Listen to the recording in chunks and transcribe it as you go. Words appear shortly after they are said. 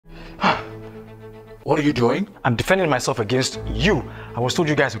What are you doing? I'm defending myself against you. I was told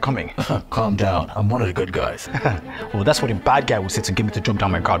you guys were coming. Calm down. I'm one of the good guys. Well, that's what a bad guy would say to get me to jump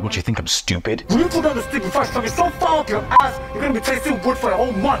down my guard. What, you think I'm stupid? Will you put down the stick before I shove it so far up your ass, you're gonna be tasting wood for a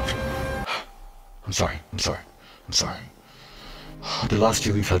whole month? I'm sorry. The last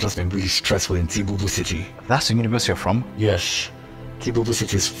few weeks have just been really stressful in Tibubu City. That's the universe you're from? Yes. Tibubu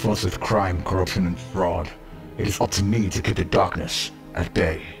City is fraught with crime, corruption, and fraud. It is up to me to keep the darkness at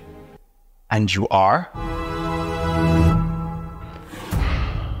bay. And you are?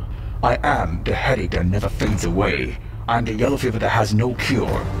 I am the headache that never fades away. I'm the yellow fever that has no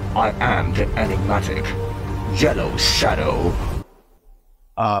cure. I am the enigmatic Yellow Shadow.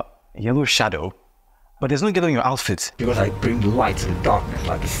 Yellow Shadow? But there's no yellow in your outfit. Because I bring light to the darkness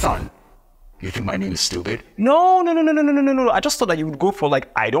like the sun. You think my name is stupid? No. I just thought that you would go for, like,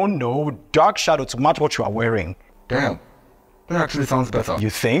 I don't know, dark shadow to match what you are wearing. Damn. That actually sounds better. You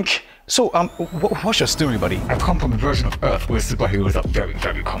think? So, what's your story, buddy? I come from a version of Earth where superheroes are very,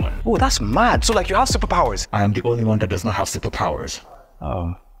 very common. Oh, that's mad. So, like, you have superpowers? I am the only one that does not have superpowers.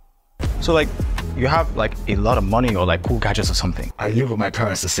 Oh. So, like, you have, like, a lot of money or, like, cool gadgets or something? I live with my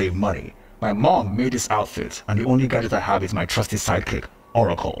parents to save money. My mom made this outfit, and the only gadget I have is my trusty sidekick,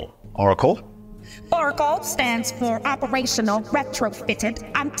 Oracle. Oracle? Oracle stands for Operational Retrofitted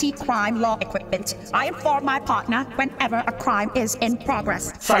Anti-Crime Law Equipment. I inform my partner whenever a crime is in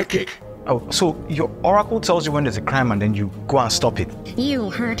progress. Sidekick! Oh, so your Oracle tells you when there's a crime and then you go and stop it?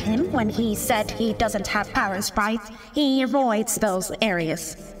 You heard him when he said he doesn't have powers, right? He avoids those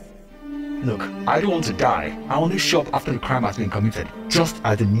areas. Look, I don't want to die. I only show up after the crime has been committed, just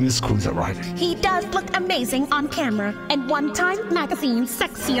as the news crew is arriving. He does look amazing on camera, and one Time Magazine's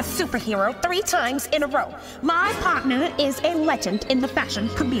sexiest superhero 3 times in a row. My partner is a legend in the fashion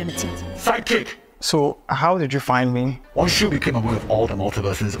community. Sidekick! So, how did you find me? Once you became aware of all the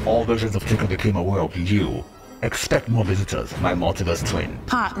multiverses, all versions of Ticker became aware of you. Expect more visitors, my multiverse twin.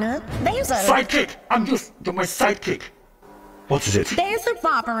 Partner, there's a... Sidekick! You're my sidekick. What is it? There's a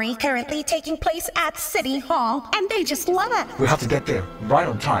robbery currently taking place at City Hall, and they just left. We have to get there, right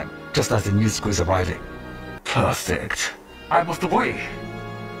on time, just as the news crew is arriving. Perfect. I must away.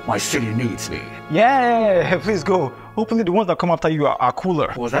 My city needs me. Yeah, please go. Hopefully the ones that come after you are cooler.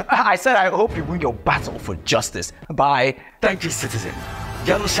 What was that? I said I hope you win your battle for justice. Bye. Thank you, citizen.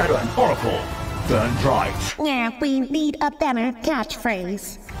 Yellow Shadow and Oracle, burn bright. Yeah, we need a better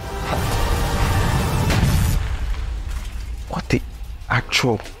catchphrase. What the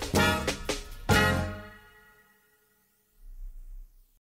actual...